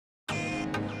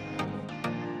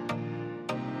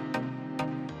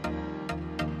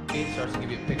feet. Starts to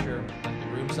give you a picture of like the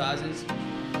room sizes.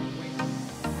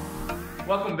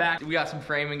 Welcome back. We got some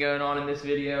framing going on in this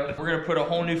video. We're gonna put a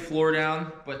whole new floor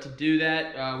down, but to do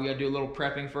that, we gotta do a little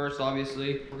prepping first,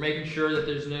 obviously. We're making sure that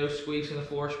there's no squeaks in the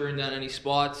floor, screwing down any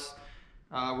spots.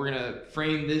 We're gonna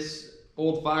frame this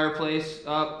old fireplace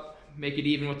up, make it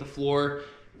even with the floor,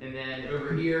 and then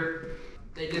over here,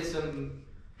 they did some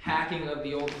hacking of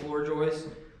the old floor joists.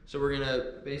 So we're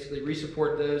gonna basically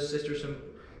re-support those, sister some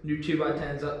new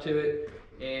 2x10s up to it,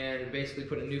 and basically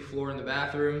put a new floor in the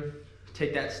bathroom.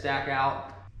 Take that stack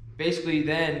out, basically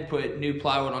then put new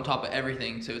plywood on top of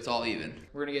everything so it's all even.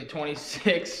 We're gonna get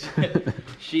 26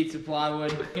 sheets of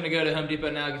plywood. We're gonna go to Home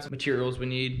Depot now, get some materials we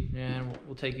need, and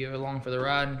we'll take you along for the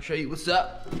ride and show you what's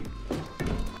up.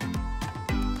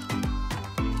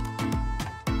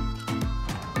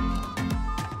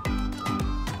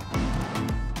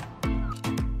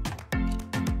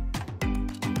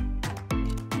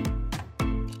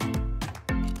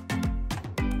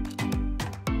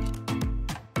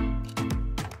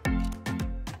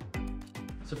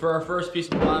 So for our first piece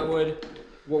of plywood,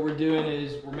 what we're doing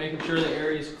is we're making sure the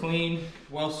area is clean,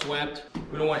 well swept.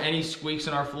 We don't want any squeaks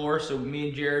in our floor, so me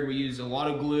and Jared, we use a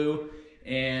lot of glue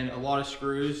and a lot of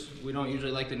screws. We don't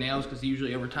usually like the nails because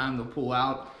usually over time they'll pull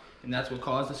out, and that's what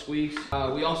caused the squeaks.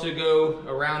 We also go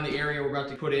around the area we're about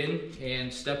to put in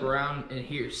and step around and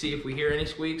see if we hear any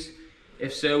squeaks.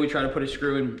 If so, we try to put a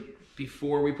screw in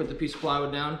before we put the piece of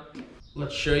plywood down.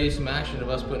 Let's show you some action of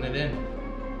us putting it in.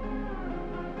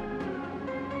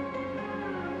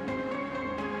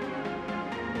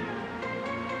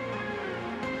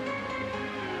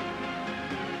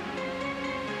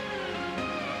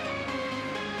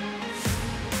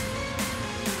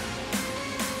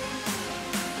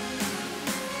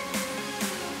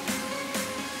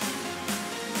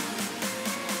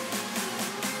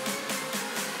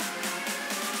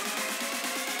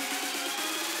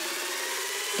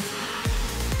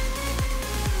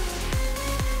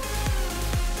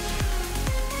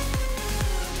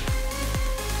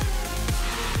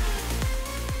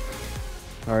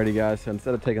 Alrighty guys, so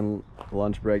instead of taking a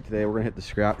lunch break today, we're gonna hit the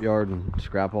scrap yard and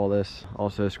scrap all this.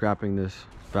 Also scrapping this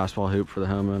basketball hoop for the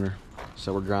homeowner.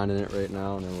 So we're grinding it right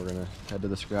now, and then we're gonna head to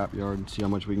the scrap yard and see how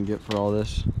much we can get for all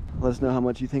this. Let us know how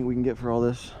much you think we can get for all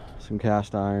this. Some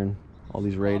cast iron, all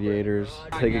these radiators.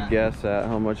 Take a guess at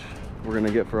how much we're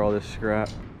gonna get for all this scrap.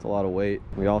 It's a lot of weight.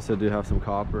 We also do have some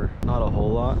copper. Not a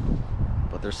whole lot,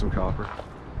 but there's some copper.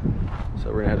 So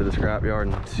we're gonna head to the scrap yard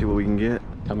and see what we can get.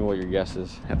 Tell me what your guess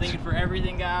is. I'm thinking for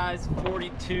everything, guys,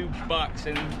 42 bucks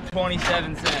and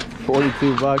 27 cents.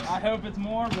 42 bucks? I hope it's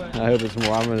more, but... I hope it's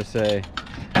more. I'm gonna say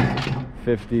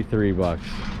 53 bucks.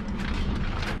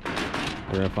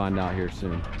 We're gonna find out here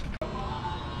soon.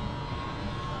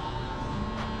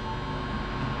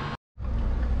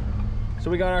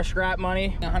 So we got our scrap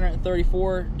money,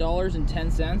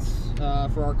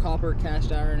 $134.10 for our copper,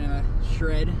 cast iron, and a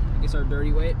shred. I guess our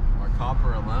dirty weight. Our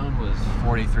copper alone was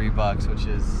 43 bucks, which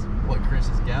is what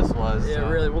Chris's guess was. Yeah,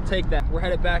 really, we'll take that. We're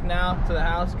headed back now to the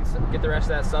house, get the rest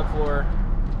of that subfloor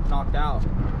knocked out.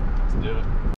 Let's do it.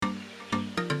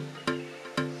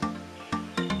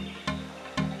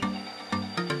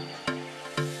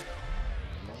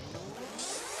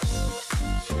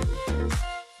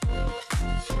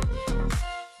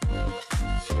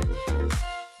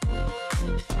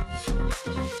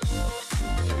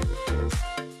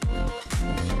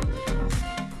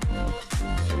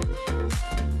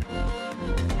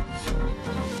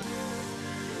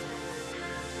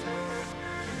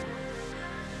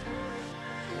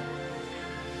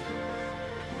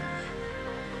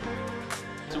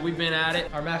 So we've been at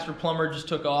it. Our master plumber just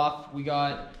took off. We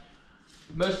got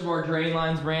most of our drain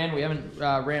lines ran. We haven't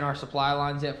ran our supply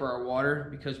lines yet for our water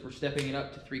because we're stepping it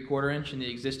up to 3/4 inch and the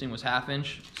existing was 1/2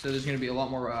 inch. So there's gonna be a lot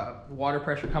more water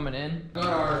pressure coming in. Got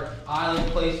our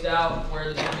island placed out where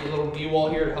there's gonna be a little knee wall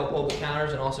here to help hold the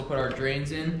counters and also put our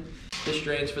drains in. This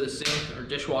drain's for the sink. Our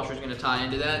dishwasher's gonna tie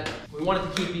into that. We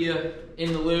wanted to keep you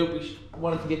in the loop. We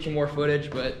wanted to get you more footage,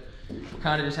 but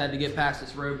kind of just had to get past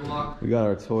this roadblock. We got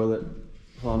our toilet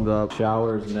plumbed up.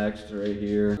 Showers next right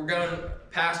here. We're going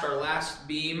past our last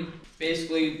beam,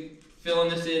 basically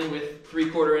filling this in with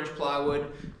 3/4 inch plywood,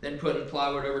 then putting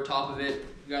plywood over top of it.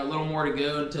 We got a little more to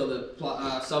go until the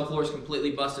subfloor is completely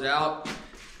busted out.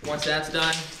 Once that's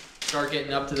done, start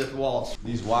getting up to the walls.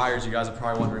 These wires, you guys are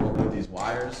probably wondering what we do with these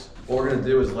wires. What we're gonna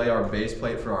do is lay our base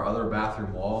plate for our other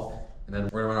bathroom wall, and then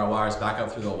we're gonna run our wires back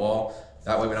up through the wall.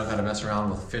 That way we don't gotta mess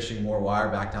around with fishing more wire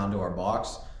back down to our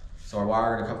box. So our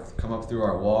wire are gonna come up through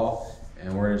our wall,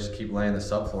 and we're gonna just keep laying the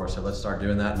subfloor. So let's start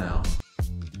doing that now.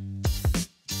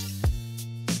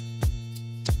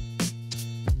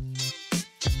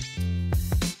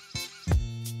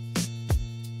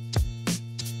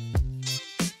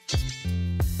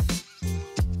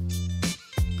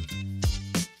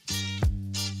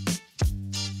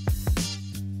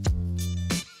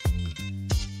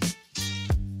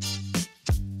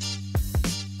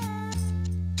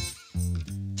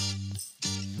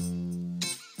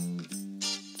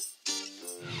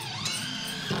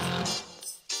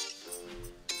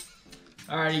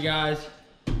 Alrighty guys,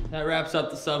 that wraps up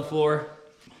the subfloor.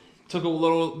 Took a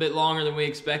little bit longer than we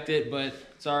expected, but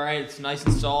it's all right. It's nice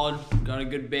and solid, got a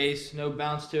good base, no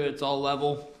bounce to it, it's all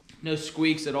level. No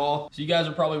squeaks at all. So you guys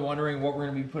are probably wondering what we're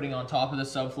gonna be putting on top of the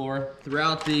subfloor.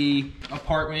 Throughout the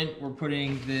apartment, we're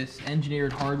putting this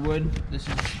engineered hardwood. This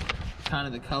is kind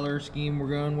of the color scheme we're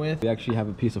going with. We actually have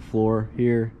a piece of floor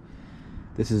here.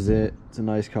 This is it. It's a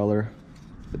nice color.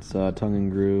 It's tongue and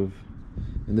groove.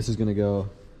 And this is gonna go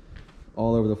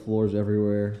all over the floors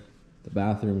everywhere. The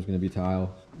bathroom is gonna be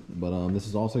tile. But this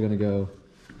is also gonna go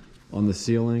on the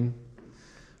ceiling,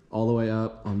 all the way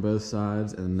up on both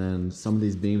sides, and then some of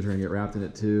these beams are gonna get wrapped in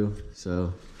it too,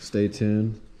 so stay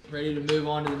tuned. Ready to move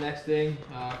on to the next thing,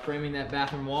 framing that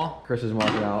bathroom wall. Chris is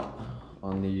marking out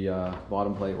on the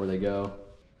bottom plate where they go.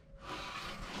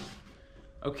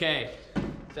 Okay,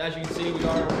 so as you can see, we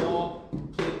got our wall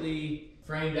completely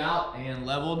framed out and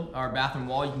leveled. Our bathroom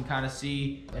wall, you can kind of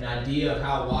see an idea of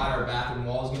how wide our bathroom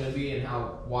wall is gonna be and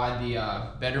how wide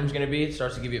the bedroom's gonna be. It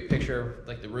starts to give you a picture of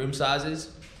like the room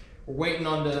sizes. We're waiting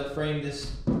on to frame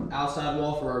this outside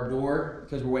wall for our door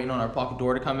because we're waiting on our pocket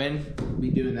door to come in. We'll be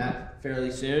doing that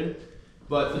fairly soon.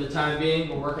 But for the time being,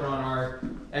 we're working on our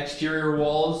exterior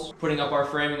walls, putting up our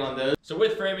framing on those. So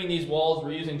with framing these walls,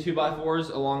 we're using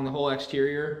 2x4s along the whole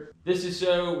exterior. This is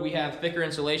so we have thicker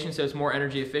insulation, so it's more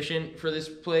energy efficient for this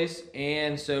place.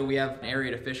 And so we have an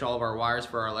area to fish all of our wires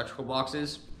for our electrical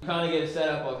boxes. Kind of get a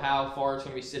setup of how far it's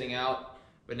gonna be sitting out.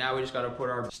 But now we just gotta put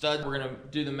our studs. We're gonna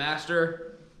do the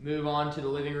master, move on to the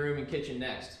living room and kitchen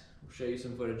next. We'll show you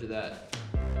some footage of that.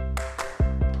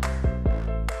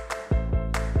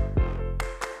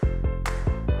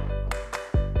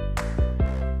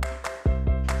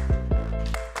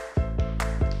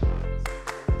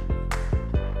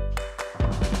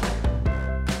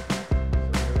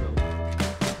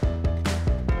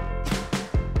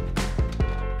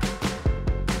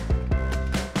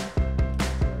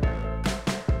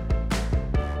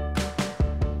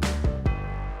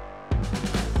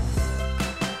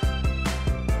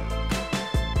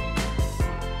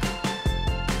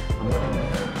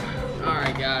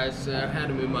 Guys, so I had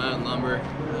to move my own lumber,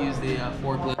 use the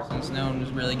forklift since no one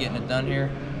was really getting it done here.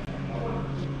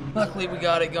 Luckily we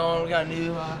got it going, we got a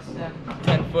new stack of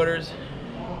 10 footers,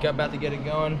 got about to get it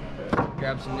going,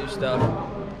 grab some new stuff,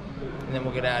 and then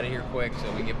we'll get out of here quick so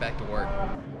we can get back to work.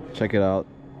 Check it out.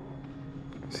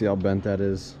 See how bent that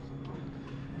is?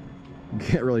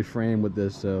 Can't really frame with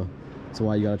this, so that's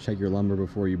why you gotta check your lumber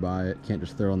before you buy it. Can't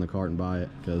just throw it in the cart and buy it,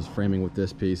 because framing with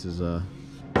this piece is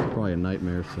probably a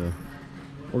nightmare, so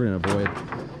we're gonna avoid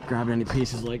grabbing any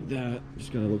pieces like that.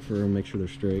 Just gotta look for them, make sure they're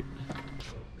straight.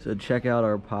 So check out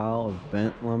our pile of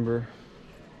bent lumber.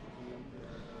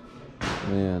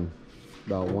 Man,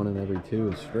 about 1 in every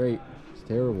 2 is straight. It's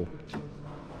terrible.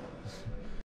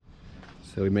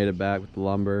 So we made it back with the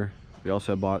lumber. We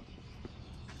also bought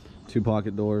 2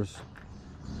 pocket doors.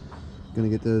 Gonna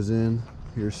get those in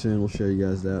here soon. We'll show you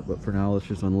guys that. But for now, let's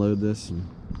just unload this and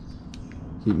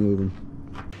keep moving.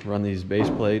 Run these base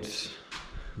plates,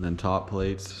 and then top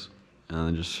plates, and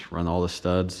then just run all the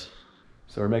studs.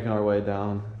 So we're making our way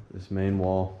down this main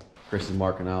wall. Chris is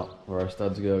marking out where our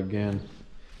studs go again.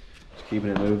 Just keeping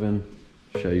it moving.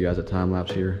 Show you guys a time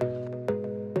lapse here.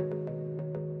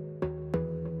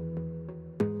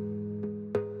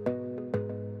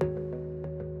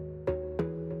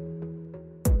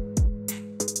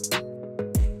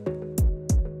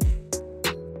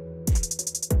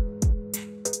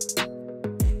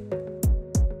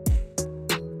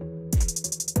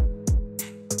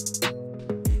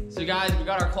 So guys, we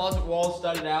got our closet walls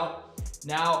studded out.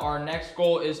 Now our next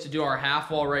goal is to do our half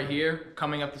wall right here,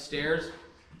 coming up the stairs.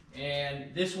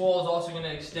 And this wall is also gonna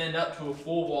extend up to a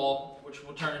full wall, which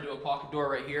will turn into a pocket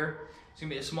door right here. It's gonna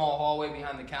be a small hallway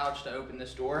behind the couch to open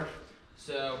this door.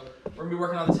 So we're gonna be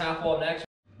working on this half wall next.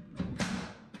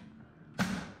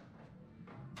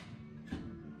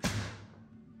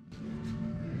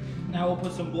 Now we'll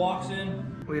put some blocks in.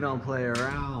 We don't play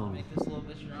around. Make this a little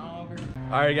bit stronger.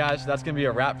 All right, guys, so that's gonna be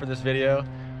a wrap for this video.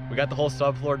 We got the whole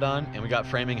subfloor done, and we got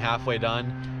framing halfway done,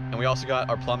 and we also got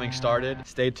our plumbing started.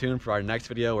 Stay tuned for our next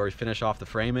video where we finish off the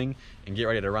framing and get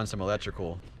ready to run some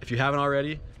electrical. If you haven't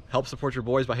already, help support your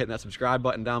boys by hitting that subscribe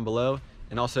button down below,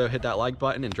 and also hit that like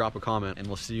button and drop a comment, and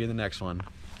we'll see you in the next one.